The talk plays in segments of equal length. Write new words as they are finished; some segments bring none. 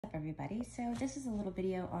What's up, everybody? So this is a little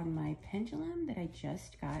video on my pendulum that I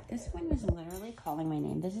just got. This one was literally calling my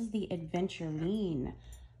name. This is the Aventurine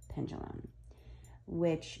Pendulum,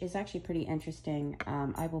 which is actually pretty interesting.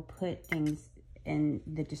 I will put things in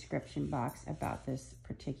the description box about this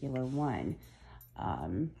particular one.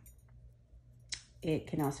 It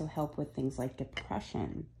can also help with things like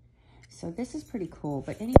depression. So this is pretty cool.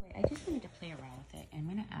 But anyway, I just wanted to play around with it. I'm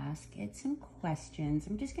going to ask it some questions.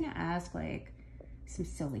 I'm just going to ask like some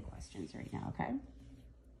silly questions right now, okay?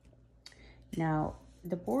 Now,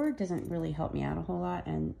 the board doesn't really help me out a whole lot,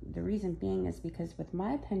 and the reason being is because with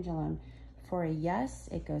my pendulum, for a yes,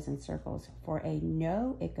 it goes in circles. For a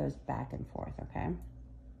no, it goes back and forth, okay?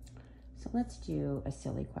 So let's do a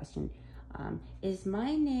silly question. Is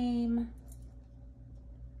my name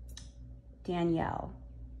Danielle?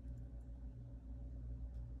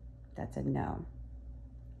 That's a no.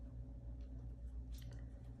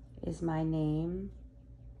 Is my name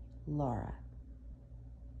Laura?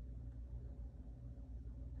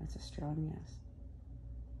 That's a strong yes.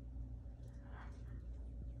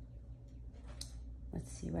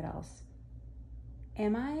 Let's see what else.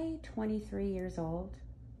 Am I 23 years old?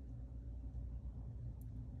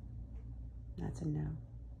 That's a no.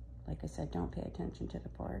 Like I said, don't pay attention to the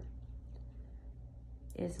board.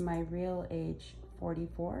 Is my real age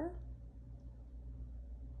 44?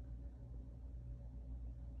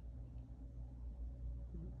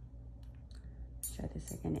 Try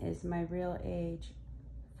this again. Is my real age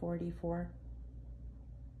 44?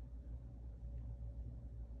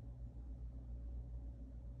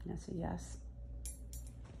 That's a yes.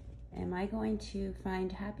 Am I going to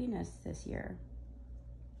find happiness this year?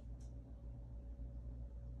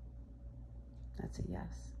 That's a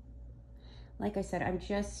yes. Like I said, I'm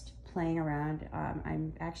just playing around.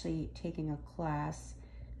 I'm actually taking a class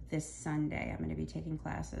this Sunday. I'm going to be taking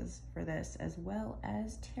classes for this as well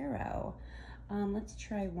as tarot. Let's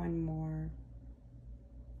try one more.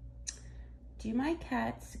 Do my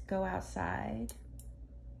cats go outside?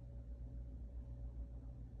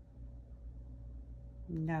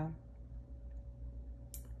 No.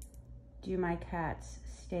 Do my cats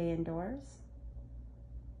stay indoors?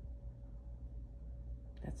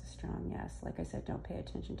 That's a strong yes. Like I said, don't pay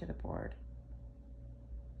attention to the board.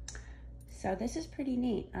 So this is pretty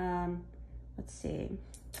neat. Let's see.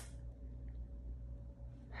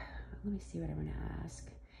 Let me see what I want to ask.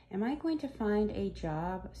 Am I going to find a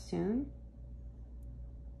job soon?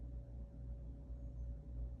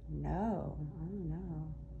 No. Oh, no.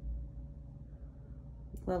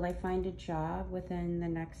 Will I find a job within the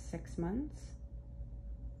next 6 months?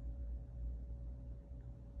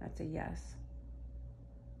 That's a yes.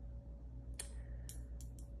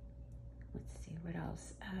 Let's see, what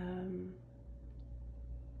else? I'm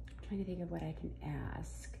trying to think of what I can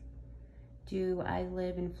ask. Do I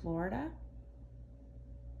live in Florida?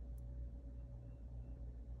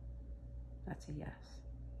 That's a yes.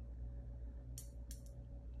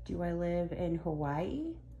 Do I live in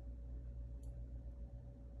Hawaii?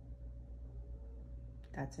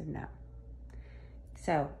 That's a no.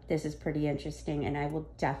 So this is pretty interesting, and I will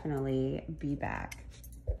definitely be back.